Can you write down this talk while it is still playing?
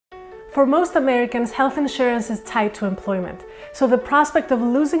For most Americans, health insurance is tied to employment, so the prospect of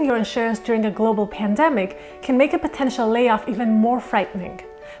losing your insurance during a global pandemic can make a potential layoff even more frightening.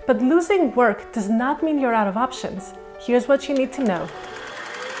 But losing work does not mean you're out of options. Here's what you need to know.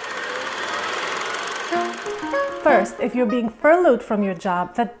 First, if you're being furloughed from your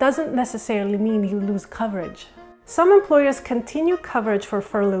job, that doesn't necessarily mean you lose coverage. Some employers continue coverage for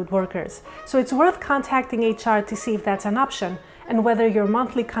furloughed workers, so it's worth contacting HR to see if that's an option and whether your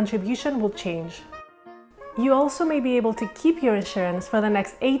monthly contribution will change. You also may be able to keep your insurance for the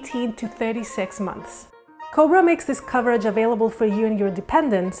next 18 to 36 months. COBRA makes this coverage available for you and your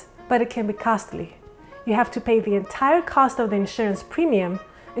dependents, but it can be costly. You have to pay the entire cost of the insurance premium,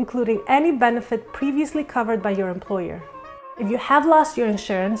 including any benefit previously covered by your employer. If you have lost your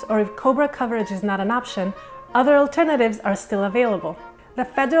insurance or if COBRA coverage is not an option, other alternatives are still available. The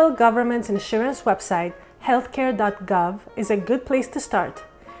federal government's insurance website, healthcare.gov, is a good place to start.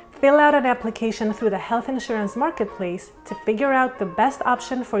 Fill out an application through the health insurance marketplace to figure out the best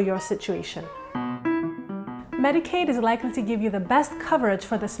option for your situation. Medicaid is likely to give you the best coverage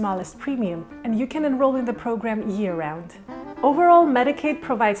for the smallest premium, and you can enroll in the program year-round. Overall, Medicaid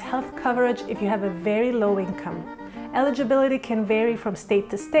provides health coverage if you have a very low income. Eligibility can vary from state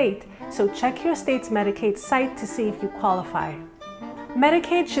to state, so check your state's Medicaid site to see if you qualify.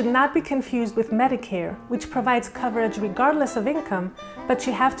 Medicaid should not be confused with Medicare, which provides coverage regardless of income, but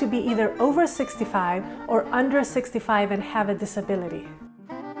you have to be either over 65 or under 65 and have a disability.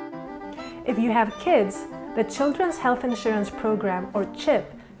 If you have kids, the Children's Health Insurance Program, or CHIP,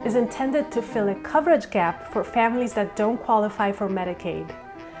 is intended to fill a coverage gap for families that don't qualify for Medicaid.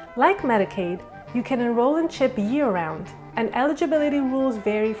 Like Medicaid, you can enroll in CHIP year-round, and eligibility rules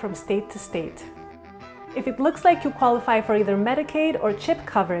vary from state to state. If it looks like you qualify for either Medicaid or CHIP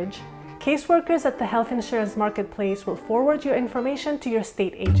coverage, caseworkers at the health insurance marketplace will forward your information to your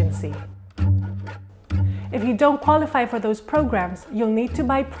state agency. If you don't qualify for those programs, you'll need to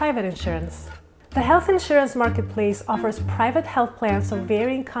buy private insurance. The health insurance marketplace offers private health plans of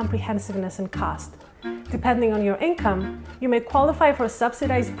varying comprehensiveness and cost. Depending on your income, you may qualify for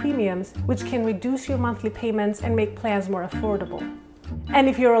subsidized premiums, which can reduce your monthly payments and make plans more affordable. And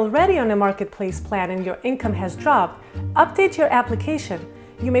if you're already on a marketplace plan and your income has dropped, update your application.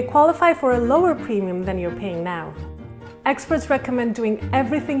 You may qualify for a lower premium than you're paying now. Experts recommend doing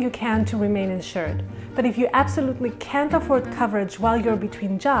everything you can to remain insured. But if you absolutely can't afford coverage while you're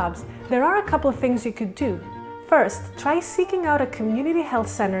between jobs, there are a couple of things you could do. First, try seeking out a community health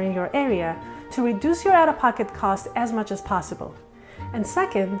center in your area to reduce your out-of-pocket costs as much as possible. And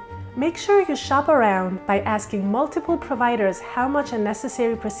second, make sure you shop around by asking multiple providers how much a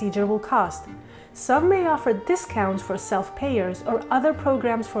necessary procedure will cost. Some may offer discounts for self-payers or other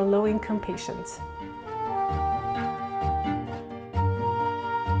programs for low-income patients.